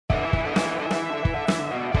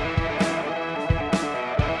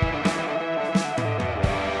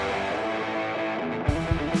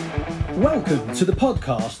Welcome to the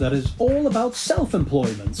podcast that is all about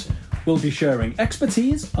self-employment. We'll be sharing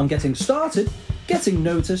expertise on getting started, getting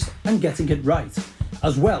noticed, and getting it right,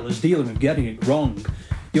 as well as dealing with getting it wrong.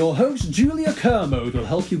 Your host, Julia Kermode, will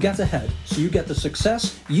help you get ahead so you get the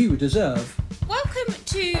success you deserve. Welcome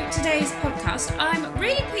to today's podcast. I'm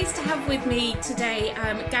really pleased to have with me today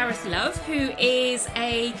Gareth Love, who is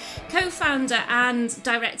a co-founder and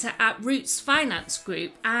director at Roots Finance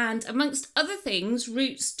Group. And amongst other things,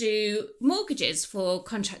 Roots do mortgages for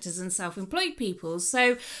contractors and self-employed people.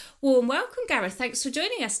 So warm welcome, Gareth. Thanks for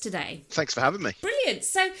joining us today. Thanks for having me. Brilliant.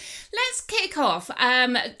 So let's kick off.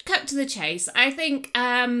 Cut to the chase. I think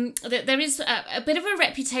that there is a bit of a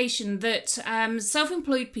reputation that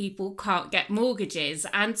self-employed people can't get mortgages.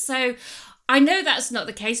 And so I know that's not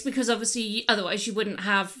the case because obviously otherwise you wouldn't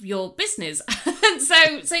have your business.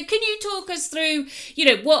 so can you talk us through,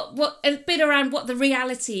 what a bit around what the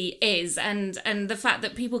reality is and the fact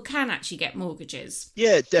that people can actually get mortgages?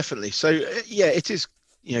 Yeah, definitely. So it is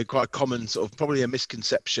quite a common sort of probably a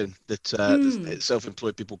misconception that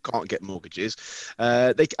self-employed people can't get mortgages.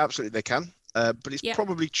 They can. But it's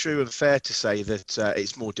probably true and fair to say that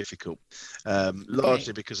it's more difficult,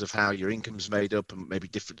 largely because of how your income's made up and maybe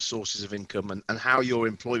different sources of income and how your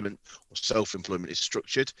employment or self-employment is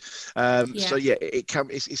structured.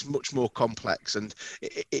 It's much more complex, and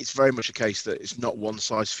it's very much a case that it's not one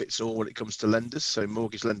size fits all when it comes to lenders. So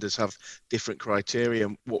mortgage lenders have different criteria,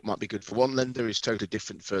 and what might be good for one lender is totally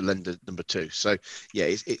different for lender number two. So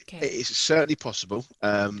it's certainly possible,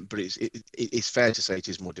 but it's fair to say it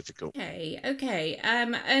is more difficult. Okay.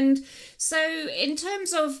 And so in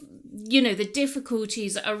terms of, the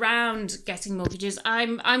difficulties around getting mortgages,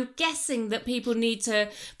 I'm guessing that people need to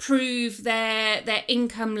prove their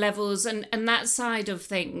income levels and that side of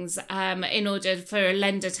things in order for a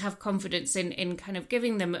lender to have confidence in kind of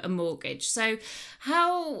giving them a mortgage. So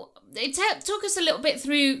talk us a little bit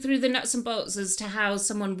through the nuts and bolts as to how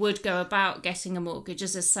someone would go about getting a mortgage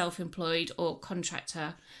as a self-employed or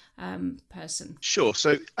contractor person. Sure.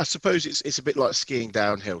 So I suppose it's a bit like skiing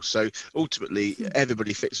downhill. So ultimately,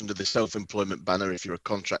 everybody fits under the self-employment banner if you're a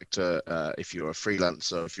contractor, if you're a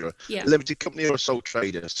freelancer, if you're a limited company or a sole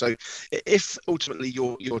trader. So if ultimately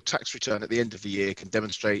your tax return at the end of the year can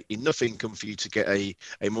demonstrate enough income for you to get a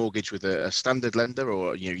mortgage with a standard lender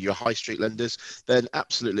or your high street lenders, then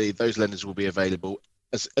absolutely those lenders will be available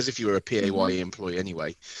as if you were a PAYE employee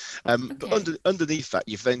anyway. But underneath that,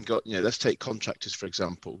 you've then got, let's take contractors, for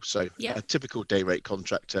example. So a typical day rate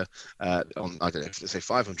contractor on, I don't know, let's say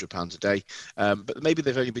 £500 a day, but maybe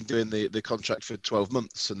they've only been doing the contract for 12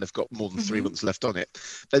 months and they've got more than 3 months left on it.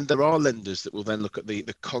 Then there are lenders that will then look at the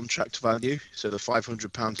contract value, so the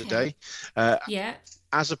 £500 a day.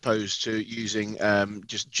 As opposed to using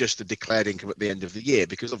just the declared income at the end of the year,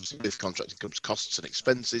 because obviously with contracting comes costs and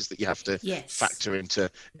expenses that you have to factor into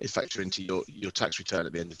your tax return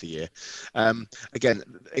at the end of the year. Again,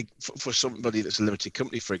 for somebody that's a limited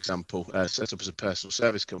company, for example, set up as a personal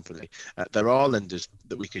service company, there are lenders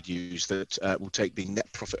that we could use that will take the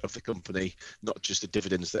net profit of the company, not just the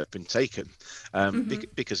dividends that have been taken.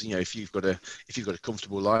 Because if you've got a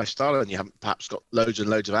comfortable lifestyle and you haven't perhaps got loads and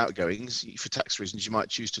loads of outgoings, for tax reasons you might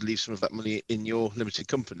choose to leave some of that money in your limited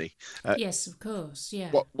company. Yes, of course. Yeah.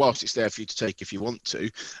 Whilst it's there for you to take if you want to,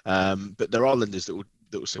 but there are lenders that will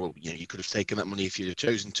say, well, you could have taken that money if you'd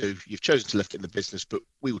chosen to. You've chosen to left it in the business, but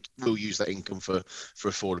we'll use that income for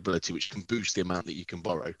affordability, which can boost the amount that you can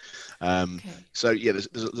borrow. So there's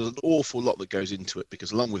an awful lot that goes into it,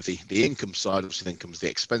 because along with the income side, obviously then comes the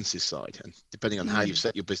expenses side, and depending on how you've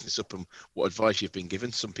set your business up and what advice you've been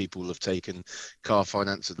given, some people have taken car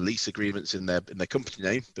finance and lease agreements in their company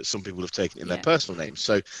name, but some people have taken it in their personal name.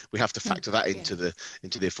 So we have to factor that into the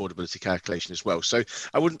affordability calculation as well. So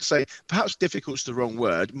I wouldn't say, perhaps difficult is the wrong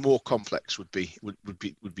word, more complex would be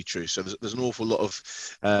true. So there's an awful lot of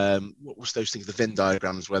what was those things, the Venn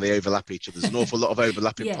diagrams where they overlap each other. There's an awful lot of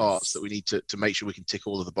overlapping parts that we need to make sure we can tick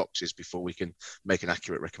all of the boxes before we can make an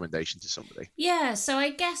accurate recommendation to somebody. So I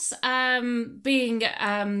guess being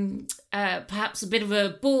perhaps a bit of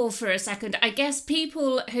a bore for a second, I guess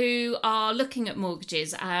people who are looking at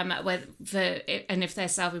mortgages, and if they're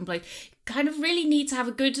self-employed, kind of really need to have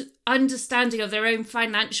a good understanding of their own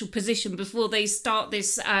financial position before they start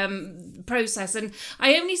this process. And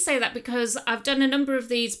I only say that because I've done a number of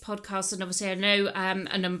these podcasts, and obviously I know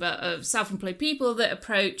a number of self-employed people that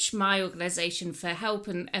approach my organisation for help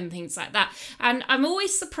and things like that. And I'm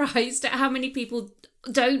always surprised at how many people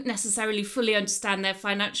don't necessarily fully understand their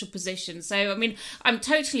financial position. So, I mean, I'm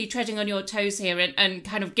totally treading on your toes here and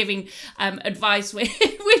kind of giving advice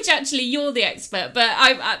which actually you're the expert, but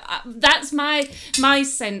I that's my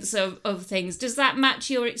sense of things. Does that match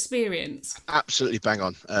your experience? Absolutely bang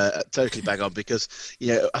on, totally bang on, because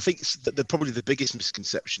I think probably the biggest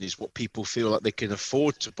misconception is what people feel like they can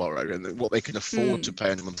afford to borrow and what they can afford to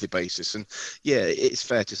pay on a monthly basis. And it's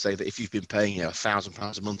fair to say that if you've been paying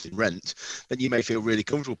 £1,000 a month in rent, then you may feel really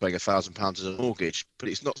comfortable paying £1,000 as a mortgage, but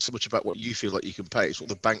it's not so much about what you feel like you can pay, it's what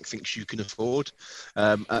the bank thinks you can afford.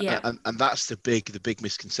 And that's the big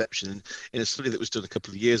misconception. And in a study that was done a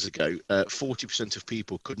couple of years ago, 40% of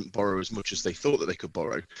people couldn't borrow as much as they thought that they could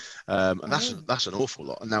borrow, and that's an awful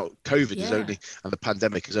lot. And now COVID and the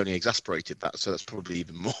pandemic has only exacerbated that, so that's probably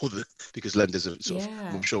even more because lenders have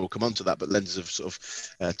I'm sure we'll come on to that, but lenders have sort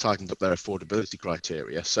of tightened up their affordability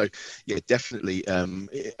criteria. So definitely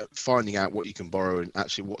finding out what you can borrow and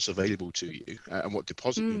actually what's available to you and what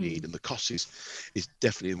deposit you need and the cost is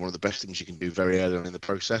definitely one of the best things you can do very early on in the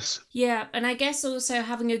process. Yeah, and I guess also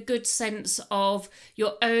having a good sense of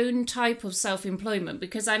your own type of self-employment,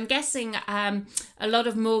 because I'm guessing a lot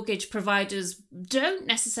of mortgage providers don't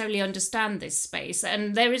necessarily understand this space,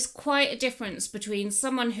 and there is quite a difference between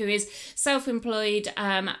someone who is self-employed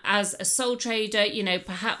as a sole trader,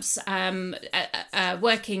 perhaps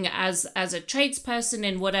working as a tradesperson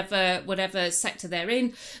in whatever sector they're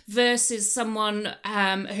in, versus someone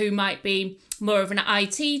who might be more of an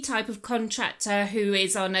IT type of contractor who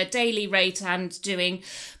is on a daily rate and doing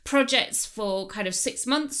projects for kind of 6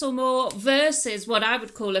 months or more, versus what I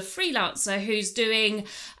would call a freelancer who's doing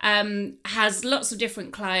has lots of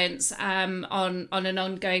different clients on an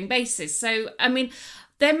ongoing basis. So, I mean,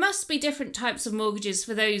 there must be different types of mortgages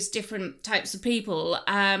for those different types of people,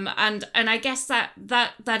 and I guess that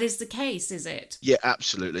is the case, is it? Yeah,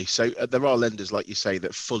 absolutely. So there are lenders, like you say,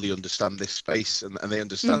 that fully understand this space, and they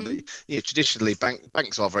understand that traditionally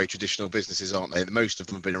banks are very traditional businesses, aren't they? Most of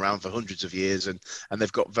them have been around for hundreds of years, and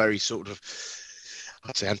they've got very sort of,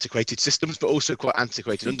 I'd say, antiquated systems, but also quite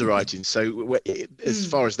antiquated underwriting. So as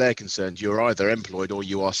far as they're concerned, you're either employed or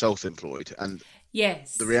you are self-employed. And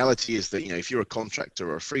yes, the reality is that if you're a contractor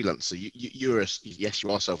or a freelancer,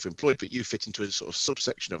 you are self-employed, but you fit into a sort of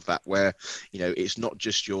subsection of that where it's not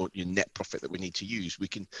just your net profit that we need to use.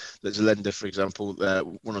 There's a lender, for example,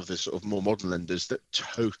 one of the sort of more modern lenders that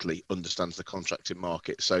totally understands the contracting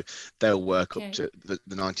market, so they'll work up to the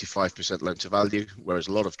 95% loan to value, whereas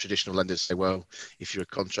a lot of traditional lenders say, well, if you're a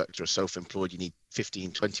contractor or self-employed, you need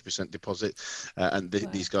 15-20% deposit, and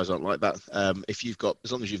these guys aren't like that.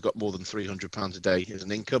 As long as you've got more than £300 a day as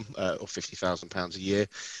an income, or £50,000 a year,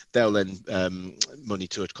 they'll lend money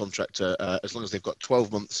to a contractor as long as they've got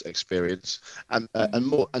 12 months experience and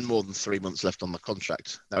more than 3 months left on the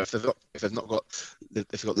contract. Now, if they've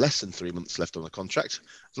got less than 3 months left on the contract,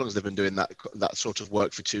 as long as they've been doing that sort of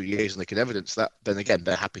work for 2 years and they can evidence that, then again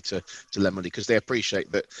they're happy to lend money, because they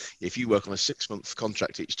appreciate that if you work on a 6-month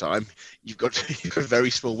contract each time, you've got a very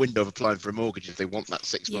small window of applying for a mortgage if they want that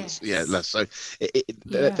 6 months less. So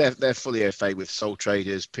they're fully au fait with sole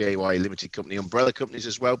traders, PAYE, limited company, umbrella companies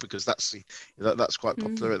as well, because that's quite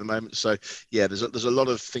popular at the moment. So there's a lot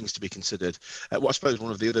of things to be considered. Well, I suppose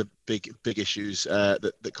one of the other big issues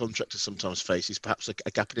that contractors sometimes face is perhaps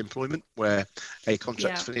a gap in employment, where a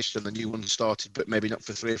contract's finished and the new one started, but maybe not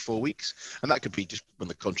for 3 or 4 weeks. And that could be just when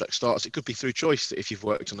the contract starts. It could be through choice, that if you've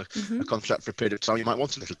worked on a contract for a period of time, you might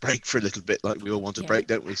want a little break for a little bit, like we all want a break,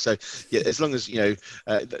 don't we? So as long as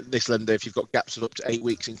this lender, if you've got gaps of up to 8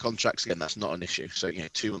 weeks in contracts, again, that's not an issue. So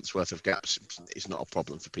 2 months worth of gaps is not a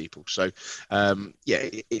problem for people. So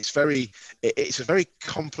it's a very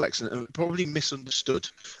complex and probably misunderstood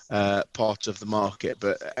part of the market,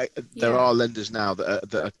 but there are lenders now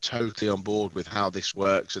that are totally on board with how this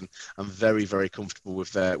works, and I'm very, very comfortable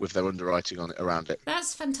with their underwriting on it, around it.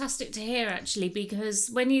 That's fantastic to hear, actually, because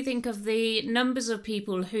when you think of the numbers of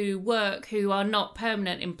people who are not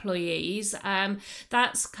permanent employees,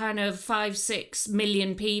 that's kind of 5-6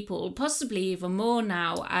 million people, possibly even more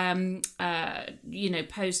now,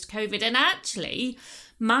 post COVID. And actually,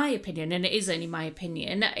 my opinion, and it is only my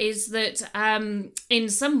opinion, is that in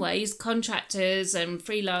some ways contractors and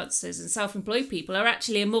freelancers and self-employed people are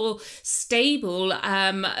actually a more stable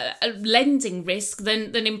lending risk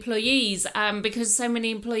than employees, because so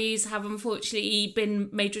many employees have unfortunately been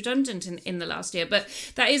made redundant in the last year. But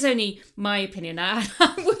that is only my opinion. I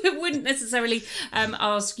wouldn't necessarily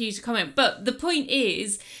ask you to comment. But the point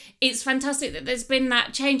is it's fantastic that there's been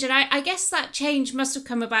that change, and I guess that change must have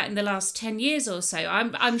come about in the last 10 years or so.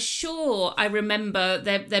 I'm sure I remember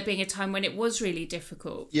there being a time when it was really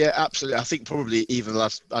difficult. Yeah, absolutely. I think probably even the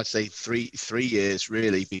last, I'd say three years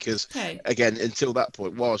really, because again, until that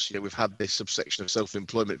point we've had this subsection of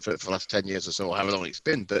self-employment for the last 10 years or so, or however long it's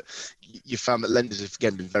been, but you found that lenders have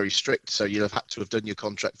again been very strict. So you'll have had to have done your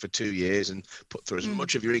contract for 2 years and put through as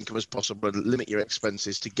much of your income as possible and limit your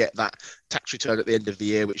expenses to get that tax return at the end of the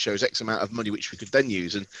year, which shows X amount of money, which we could then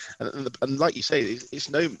use. And like you say, it's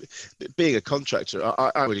no, being a contractor,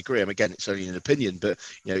 I would agree. And again, it's only an opinion, but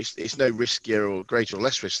it's no riskier or greater or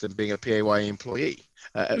less risk than being a PAYE employee.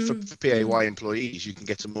 For PAYE employees, you can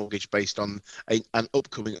get a mortgage based on an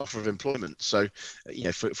upcoming offer of employment. So,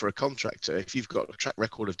 for a contractor, if you've got a track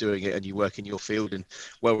record of doing it and you work in your field and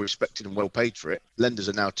well respected and well paid for it, lenders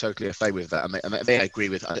are now totally au fait with that, and they agree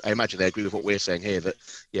with. I imagine they agree with what we're saying here, that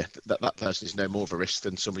that person is no more of a risk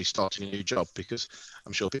than somebody starting a new job, because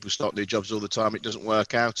I'm sure people start new jobs all the time, it doesn't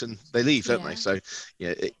work out and they leave, don't they? So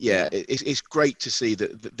it's great to see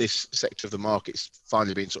that this sector of the market's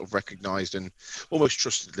finally been sort of recognised and almost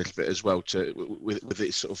trusted a little bit as well with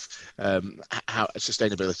its sort of how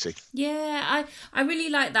sustainability. Yeah, I really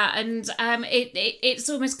like that, and it's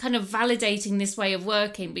almost kind of validating this way of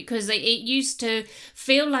working, because it used to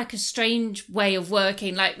feel like a strange way of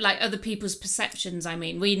working, like other people's perceptions. I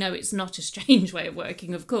mean, we know it's not a strange way of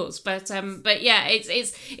working, of course, but yeah,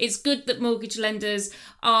 it's good that mortgage lenders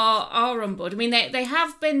are on board. I mean, they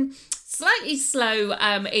have been slightly slow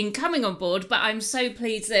in coming on board, but I'm so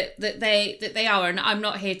pleased that they are, and I'm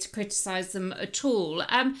not here to criticise them at all.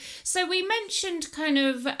 So we mentioned kind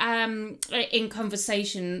of in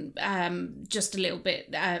conversation just a little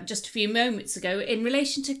bit, just a few moments ago, in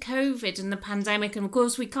relation to COVID and the pandemic, and of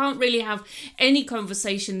course we can't really have any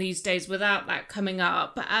conversation these days without that coming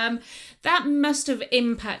up. That must have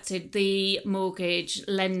impacted the mortgage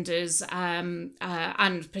lenders and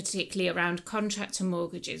particularly around contractor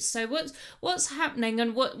mortgages. So what's happening,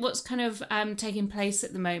 and what's kind of taking place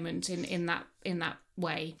at the moment in that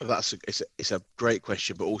way? It's a great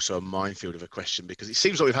question, but also a minefield of a question, because it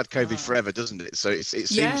seems like we've had COVID forever, doesn't it? So it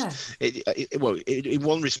seems in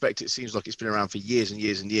one respect it seems like it's been around for years and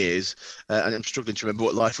years and years, and I'm struggling to remember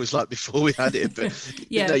what life was like before we had it. But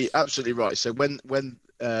no, you're absolutely right. So when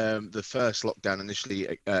the first lockdown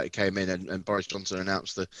initially came in, and Boris Johnson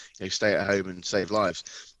announced the stay at home and save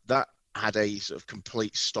lives, that had a sort of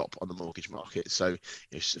complete stop on the mortgage market. So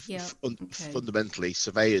fundamentally,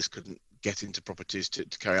 surveyors couldn't get into properties to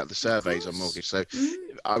carry out the surveys on mortgage. So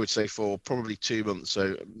I would say for probably 2 months,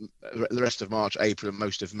 so the rest of March, April and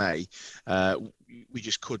most of May, we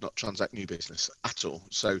just could not transact new business at all.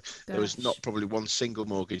 So there was not probably one single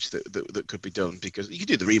mortgage that could be done, because you could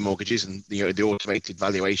do the remortgages and the automated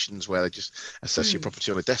valuations where they just assess your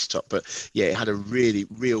property on a desktop. But yeah, it had a really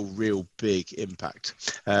real big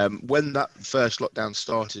impact. When that first lockdown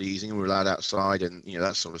started easing and we were allowed outside and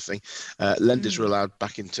that sort of thing, lenders were allowed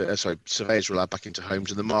back into surveyors were allowed back into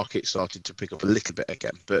homes, and the market started to pick up a little bit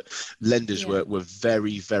again. But lenders were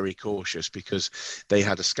very cautious, because they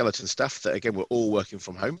had a skeleton staff that again were all working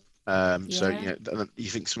from home. So you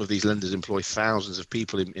think some of these lenders employ thousands of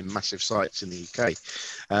people in massive sites in the UK.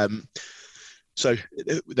 So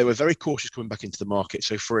they were very cautious coming back into the market.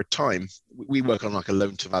 So for a time, we work on like a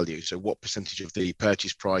loan to value. So what percentage of the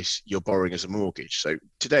purchase price you're borrowing as a mortgage. So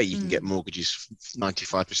today you can get mortgages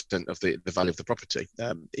 95% of the value of the property,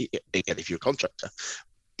 again, if you're a contractor.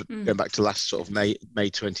 Going back to last sort of May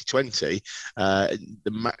 2020, the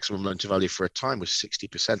maximum loan to value for a time was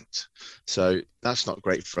 60%. So that's not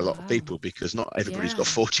great for a lot of people, because not everybody's got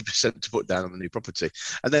 40% to put down on the new property.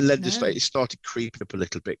 And then lenders it started creeping up a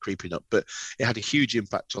little bit, but it had a huge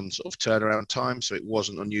impact on sort of turnaround time. So it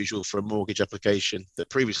wasn't unusual for a mortgage application that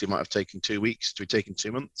previously might have taken 2 weeks to be taken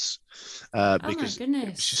 2 months, because it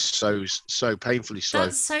was just so painfully slow.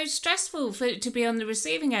 That's so stressful to be on the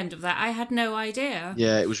receiving end of that. I had no idea.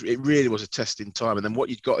 Yeah, it really was a test in time. And then what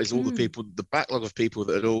you'd got is all the backlog of people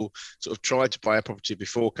that had all sort of tried to buy a property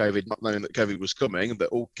before COVID, not knowing that COVID was coming, that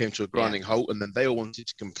all came to a grinding halt, and then they all wanted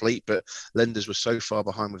to complete, but lenders were so far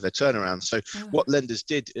behind with their turnaround. So what lenders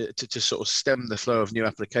did to sort of stem the flow of new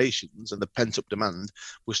applications and the pent up demand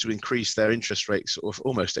was to increase their interest rates sort of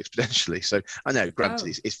almost exponentially. So I know,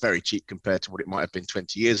 granted, it's very cheap compared to what it might have been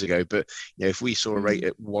 20 years ago, but if we saw a rate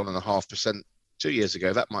at 1.5% 2 years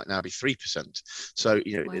ago, that might now be 3%. So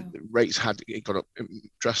rates had gone up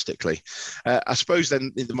drastically. I suppose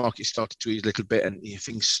then the market started to ease a little bit, and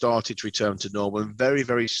things started to return to normal, and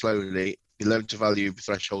very slowly the loan to value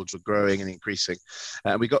thresholds were growing and increasing.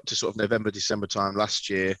 And we got to sort of November, December time last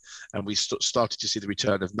year, and we started to see the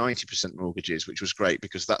return of 90% mortgages, which was great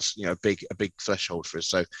because that's, a big threshold for us.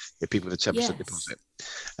 So people with a 10% deposit.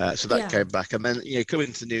 So that came back. And then, coming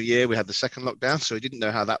into the new year, we had the second lockdown. So we didn't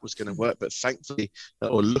know how that was going to work. But thankfully,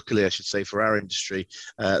 or luckily, I should say, for our industry,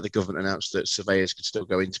 the government announced that surveyors could still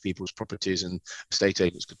go into people's properties and estate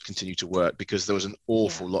agents could continue to work because there was an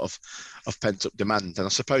awful lot of pent-up demand. And I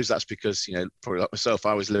suppose that's because, probably like myself,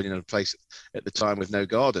 I was living in a place at the time with no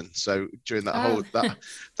garden. So during that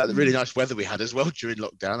that really nice weather we had as well during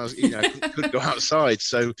lockdown, I was, couldn't go outside.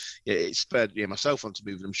 So it spurred myself on to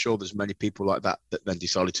move. And I'm sure there's many people like that then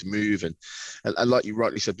decided to move. And like you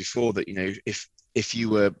rightly said before, that, if you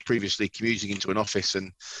were previously commuting into an office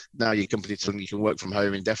and now your company telling you can work from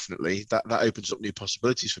home indefinitely, that opens up new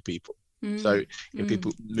possibilities for people. So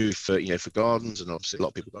people move for gardens, and obviously a lot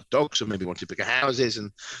of people got dogs, or maybe wanted bigger houses.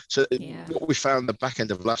 And so what we found the back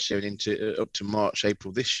end of last year and into up to March,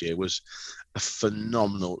 April this year was a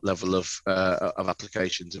phenomenal level of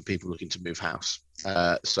applications and people looking to move house.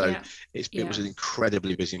 It was an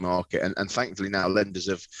incredibly busy market, and thankfully now lenders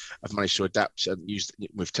have managed to adapt and use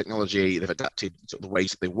with technology. They've adapted to the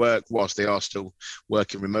ways that they work, whilst they are still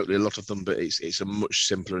working remotely, a lot of them, but it's a much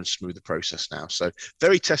simpler and smoother process now. So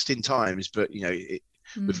very testing times, but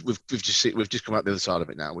we've just come out the other side of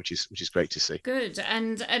it now, which is great to see. Good.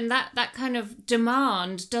 And that kind of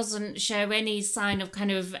demand doesn't show any sign of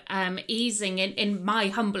kind of easing in my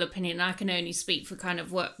humble opinion. I can only speak for kind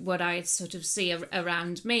of what I sort of see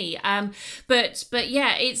around me. But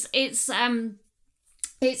yeah, it's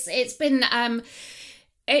been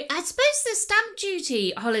I suppose the stamp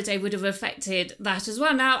duty holiday would have affected that as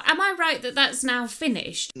well. Now, am I right that that's now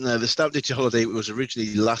finished? No, the stamp duty holiday was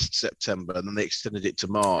originally last September, and then they extended it to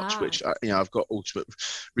March, which, I've got ultimate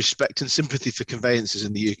respect and sympathy for conveyancers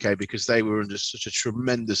in the UK because they were under such a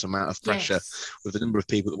tremendous amount of pressure with the number of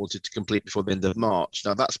people that wanted to complete before the end of March.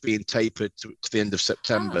 Now, that's being tapered to the end of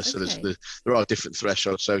September, so there are different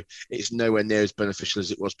thresholds. So it's nowhere near as beneficial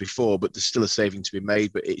as it was before, but there's still a saving to be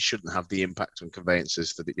made, but it shouldn't have the impact on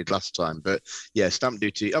conveyancers that it did last time. But stamp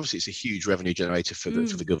duty, obviously it's a huge revenue generator for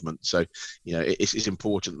the government, so it's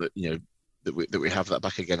important that that we have that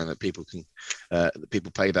back again, and that people can that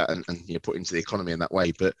people pay that and put into the economy in that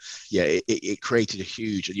way. But it created a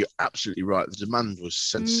huge, and you're absolutely right, the demand was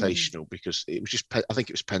sensational because it was just, I think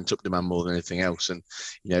it was pent up demand more than anything else. And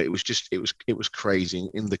it was crazy.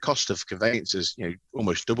 And the cost of conveyancers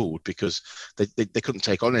almost doubled because they couldn't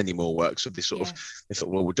take on any more work, so they thought,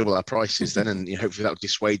 well, we'll double our prices then, and hopefully that would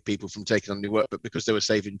dissuade people from taking on new work. But because they were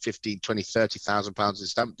saving 15, 20, 30,000 pounds in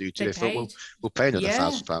stamp duty, they thought, well, we'll pay another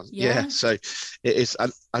 £1,000. So it is.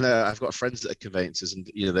 I know I've got friends that are conveyancers, and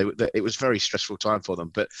it was a very stressful time for them.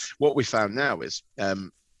 But what we found now is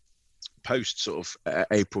post sort of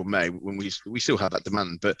April, May, when we still have that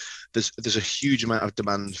demand, but there's a huge amount of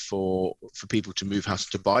demand for people to move house,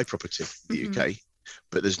 to buy property in the UK.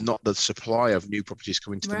 But there's not the supply of new properties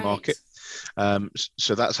coming to the market.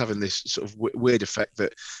 So that's having this sort of weird effect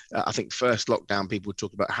that I think first lockdown, people would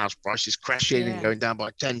talk about house prices crashing and going down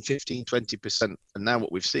by 10, 15, 20%. And now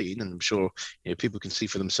what we've seen, and I'm sure people can see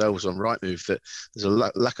for themselves on Rightmove, that there's a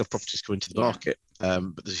lack of properties coming to the market,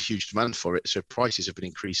 but there's a huge demand for it. So prices have been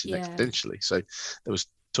increasing exponentially. So there was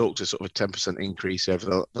talk to sort of a 10% increase over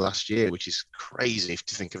the last year, which is crazy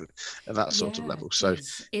to think of at that sort of level. So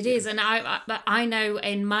it is. And I know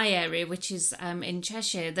in my area, which is in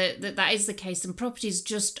Cheshire, that is the case, and properties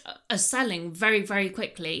just are selling very, very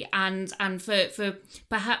quickly, and for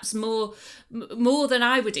perhaps more than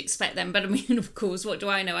I would expect them. But I mean, of course, what do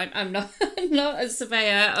I know? I'm not a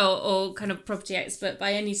surveyor or kind of property expert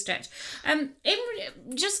by any stretch.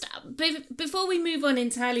 Before we move on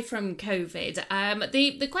entirely from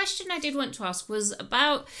COVID, the question I did want to ask was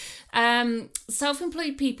about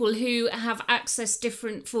self-employed people who have accessed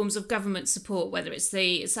different forms of government support, whether it's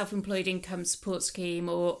the self-employed income support scheme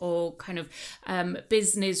or kind of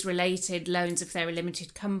business-related loans if they're a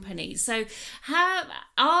limited company. So how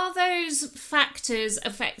are those factors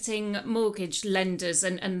affecting mortgage lenders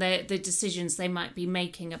and the decisions they might be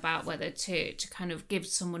making about whether to kind of give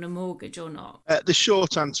someone a mortgage or not? The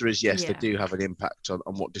short answer is yes, they do have an impact on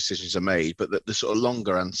what decisions are made, but the sort of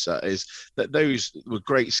longer answer is that those were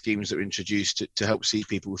great schemes that were introduced to help see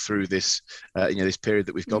people through this this period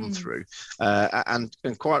that we've gone through, and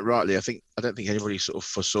quite rightly, I don't think anybody sort of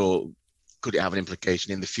foresaw could it have an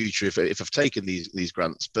implication in the future if I've taken these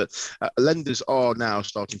grants. But lenders are now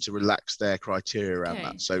starting to relax their criteria around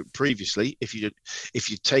that. So previously, if you'd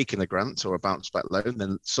taken a grant or a bounce back loan,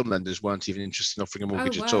 then some lenders weren't even interested in offering a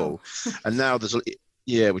mortgage at all. And now there's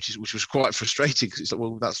Yeah, which was quite frustrating, because it's like,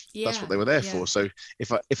 well, that's what they were there for. So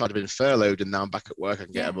if I'd have been furloughed and now I'm back at work, I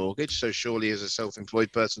can get a mortgage. So surely, as a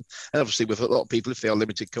self-employed person, and obviously with a lot of people, if they are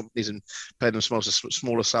limited companies and paying them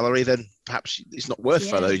smaller salary, then perhaps it's not worth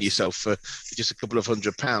furloughing yourself for just a couple of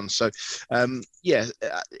 £100. So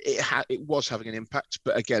it was having an impact.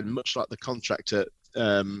 But again, much like the contractor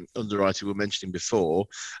underwriter we were mentioning before,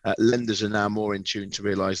 lenders are now more in tune to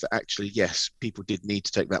realise that actually, yes, people did need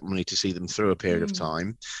to take that money to see them through a period of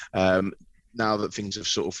time. Now that things have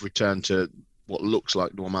sort of returned to what looks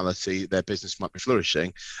like normality, their business might be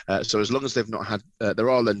flourishing. So as long as they've not had, there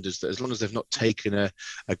are lenders that, as long as they've not taken a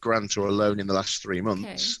grant or a loan in the last 3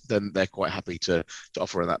 months, then they're quite happy to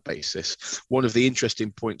offer on that basis. One of the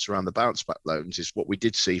interesting points around the bounce back loans is what we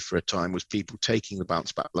did see for a time was people taking the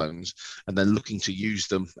bounce back loans and then looking to use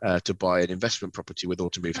them to buy an investment property with, or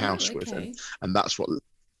to move house with. And that's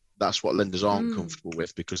what lenders aren't comfortable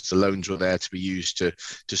with, because the loans were there to be used to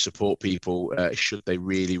support people should they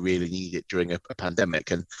really need it during a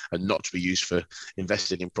pandemic, and not to be used for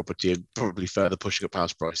investing in property and probably further pushing up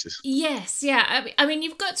house prices. Yes, yeah. I mean,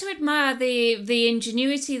 you've got to admire the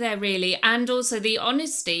ingenuity there, really, and also the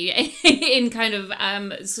honesty in kind of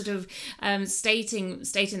stating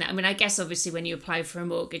that. I mean, I guess obviously when you apply for a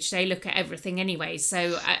mortgage, they look at everything anyway.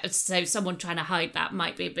 So someone trying to hide that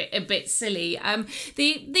might be a bit silly.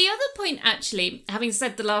 The other point, actually, having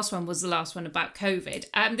said the last one was the last one about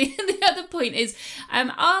COVID, the other point is,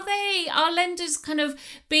 are lenders kind of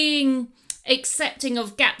being accepting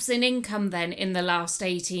of gaps in income then in the last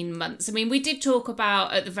 18 months? I mean, we did talk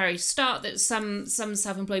about at the very start that some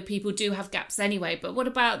self-employed people do have gaps anyway, but what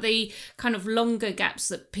about the kind of longer gaps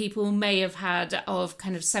that people may have had of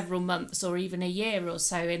kind of several months or even a year or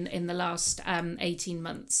so in the last 18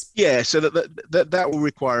 months? Yeah, so that will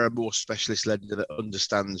require a more specialist lender that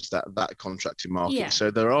understands that contracting market. Yeah. So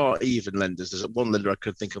there are even lenders, there's one lender I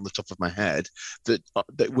could think on the top of my head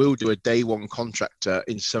that will do a day one contractor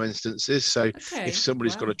in some instances. So if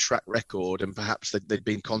somebody's got a track record and perhaps they've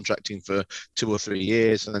been contracting for 2 or 3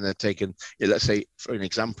 years, and then they're taken, let's say for an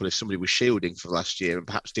example, if somebody was shielding for the last year and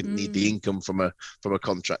perhaps didn't need the income from a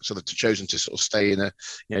contract, so they've chosen to sort of stay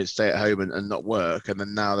at home and not work, and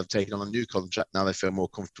then now they've taken on a new contract, now they feel more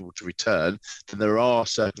comfortable to return, then there are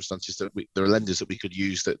circumstances there are lenders that we could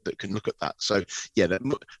use that can look at that. So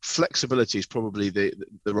flexibility is probably the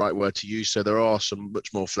right word to use. So there are some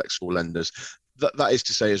much more flexible lenders. That is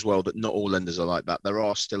to say as well that not all lenders are like that. There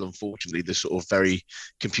are still, unfortunately, the sort of very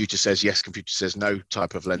computer says yes, computer says no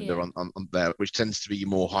type of lender on there, which tends to be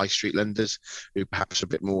more high street lenders who perhaps are a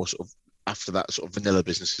bit more sort of after that sort of vanilla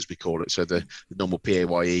business, as we call it. So the normal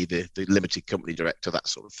PAYE, the limited company director, that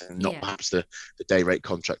sort of thing, not perhaps the day rate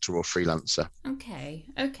contractor or freelancer.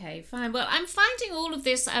 Okay, fine. Well, I'm finding all of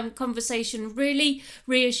this conversation really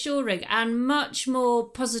reassuring and much more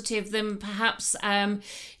positive than perhaps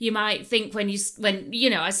you might think when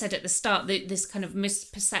I said at the start that this kind of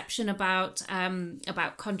misperception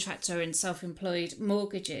about contractor and self-employed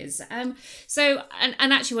mortgages. So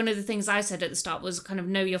actually one of the things I said at the start was kind of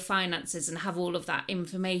know your finances and have all of that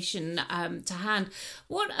information to hand.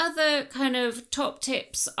 What other kind of top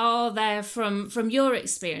tips are there from your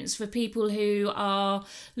experience for people who are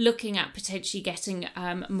looking at potentially getting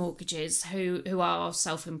mortgages who are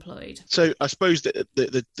self-employed? So I suppose that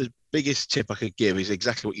the biggest tip I could give is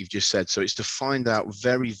exactly what you've just said. So it's to find out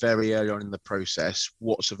very, very early on in the process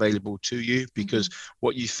what's available to you, because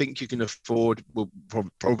what you think you can afford will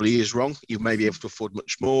probably is wrong. You may be able to afford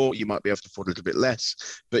much more. You might be able to afford a little bit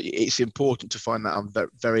less, but it's important to find that out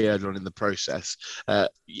very early on in the process.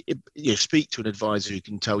 Speak to an advisor who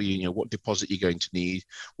can tell you, what deposit you're going to need,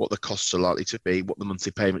 what the costs are likely to be, what the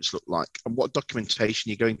monthly payments look like, and what documentation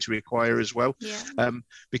you're going to require as well.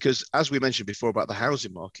 Because as we mentioned before about the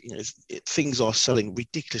housing market, things are selling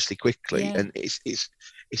ridiculously quickly, and it's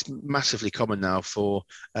massively common now for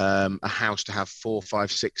a house to have 4,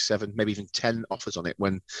 5, 6, 7, maybe even 10 offers on it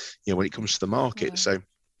when it comes to the market. So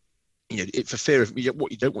for fear of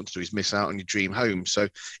what you don't want to do is miss out on your dream home. So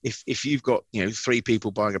if you've got 3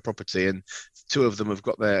 people buying a property and 2 of them have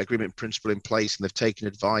got their agreement in principle in place and they've taken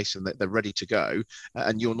advice and they're ready to go,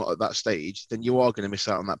 and you're not at that stage, then you are going to miss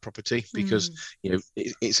out on that property, because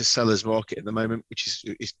it's a seller's market at the moment, which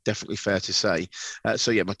is definitely fair to say.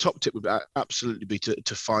 So my top tip would absolutely be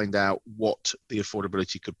to find out what the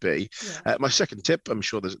affordability could be. My second tip, I'm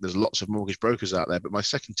sure there's lots of mortgage brokers out there, but my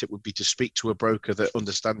second tip would be to speak to a broker that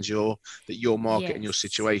understands your market and your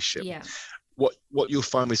situation. What you'll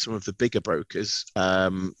find with some of the bigger brokers,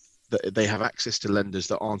 that they have access to lenders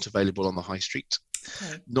that aren't available on the high street.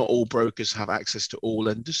 Okay. Not all brokers have access to all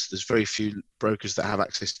lenders. There's very few brokers that have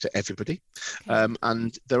access to everybody. Okay.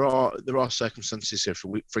 And there are circumstances here.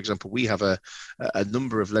 For example, we have a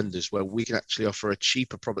number of lenders where we can actually offer a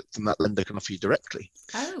cheaper product than that lender can offer you directly.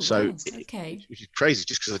 Oh, so wow. Okay. Which is crazy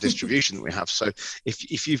just because of the distribution that we have. So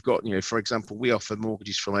if you've got, for example, we offer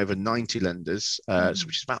mortgages from over 90 lenders,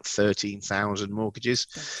 which is about 13,000 mortgages.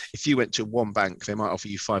 If you went to one bank, they might offer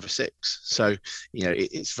you 5 or 6. So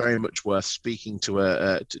it's very much worth speaking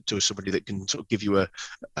to somebody that can sort of give you a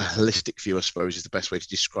holistic view, I suppose is the best way to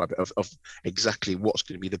describe it, of exactly what's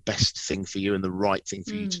going to be the best thing for you and the right thing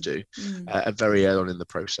for you to do very early on in the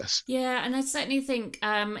process. Yeah, and I certainly think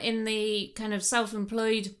in the kind of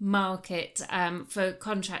self-employed market for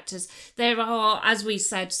contractors, there are, as we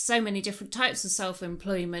said, so many different types of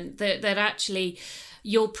self-employment that actually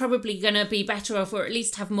you're probably going to be better off, or at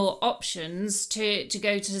least have more options to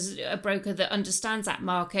go to a broker that understands that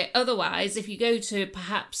market. Otherwise, if you go to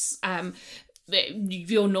perhaps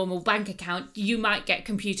your normal bank account, you might get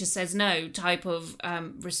computer says no type of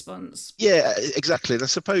response. Yeah, exactly. And I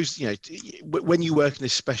suppose, when you work in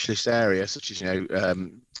this specialist area, such as,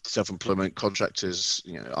 self-employment, contractors,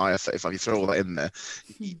 IR35, you throw all that in there,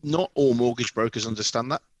 not all mortgage brokers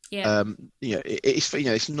understand that. Yeah.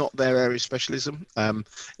 It's not their area of specialism, and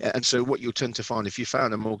so what you'll tend to find, if you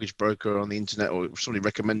found a mortgage broker on the internet or somebody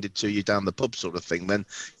recommended to you down the pub sort of thing, then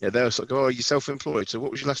they'll sort of go, "Oh, you're self-employed, so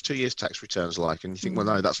what was your last 2 years tax returns like?" And you think, well,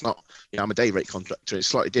 no, that's not. I'm a day rate contractor. It's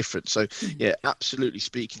slightly different. So absolutely,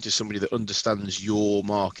 speaking to somebody that understands your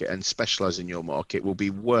market and specialises in your market will be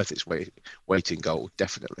worth its weight in gold,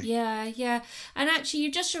 definitely. Yeah. And actually,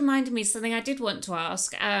 you just reminded me something I did want to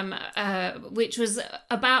ask, which was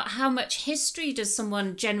about how much history does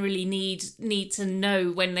someone generally need to know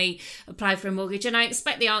when they apply for a mortgage? And I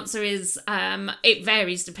expect the answer is it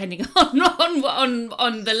varies depending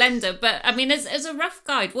on the lender. But I mean, as a rough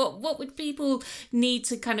guide, what would people need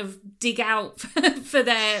to kind of dig out for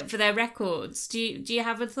their records? Do you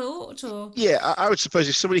have a thought? Or I would suppose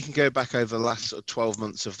if somebody can go back over the last sort of 12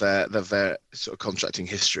 months of their sort of contracting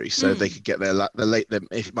history, so they could get their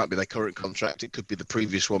if it might be their current contract, it could be the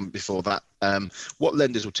previous one before that. What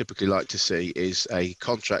lenders will typically like to see is a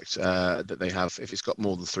contract that they have. If it's got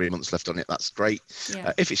more than 3 months left on it, that's great.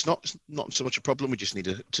 If it's not so much a problem, we just need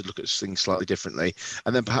to look at things slightly differently.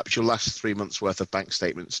 And then perhaps your last 3 months worth of bank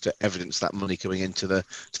statements to evidence that money coming into the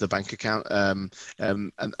bank account. And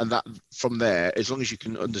that from there, as long as you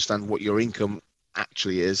can understand what your income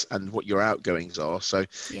actually is and what your outgoings are. So,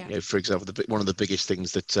 for example, one of the biggest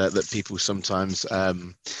things that people sometimes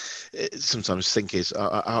think is,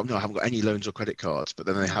 no, I haven't got any loans or credit cards, but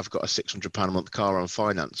then they have got a £600 a month car on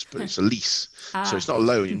finance, but it's a lease. So it's not a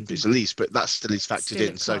loan, it's a lease, but that still is factored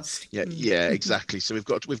in. So exactly. So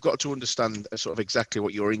we've got to understand sort of exactly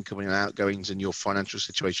what your income and outgoings and your financial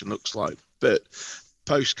situation looks like. But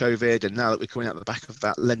post-COVID, and now that we're coming out the back of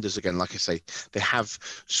that, lenders again, like I say, they have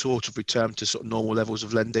sort of returned to sort of normal levels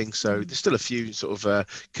of lending. So there's still a few sort of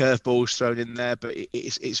curveballs thrown in there, but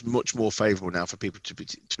it's much more favourable now for people to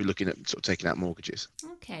be looking at sort of taking out mortgages.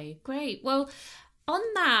 Okay, great. Well, on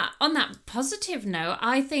that positive note,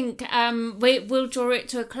 I think we'll draw it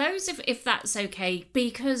to a close if that's okay,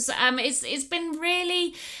 because it's been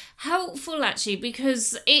really helpful actually,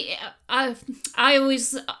 because I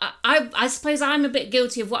suppose I'm a bit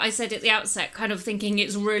guilty of what I said at the outset, kind of thinking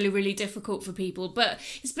it's really, really difficult for people, but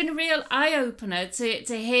it's been a real eye-opener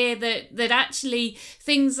to hear that actually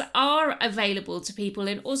things are available to people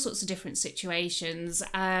in all sorts of different situations,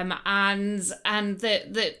 and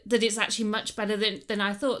that it's actually much better than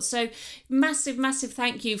I thought. So massive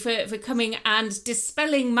thank you for coming and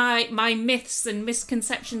dispelling my myths and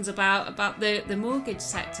misconceptions about the mortgage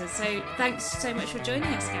sector. So thanks so much for joining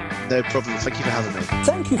us, Gareth. No problem. Thank you for having me.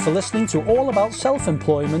 Thank you for listening to All About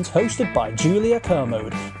Self-Employment, hosted by Julia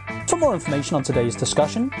Kermode. For more information on today's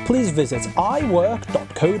discussion, please visit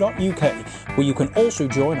iwork.co.uk, where you can also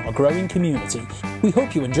join our growing community. We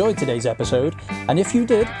hope you enjoyed today's episode, and if you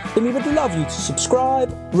did, then we would love you to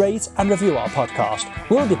subscribe, rate, and review our podcast.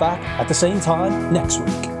 We'll be back at the same time next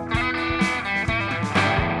week.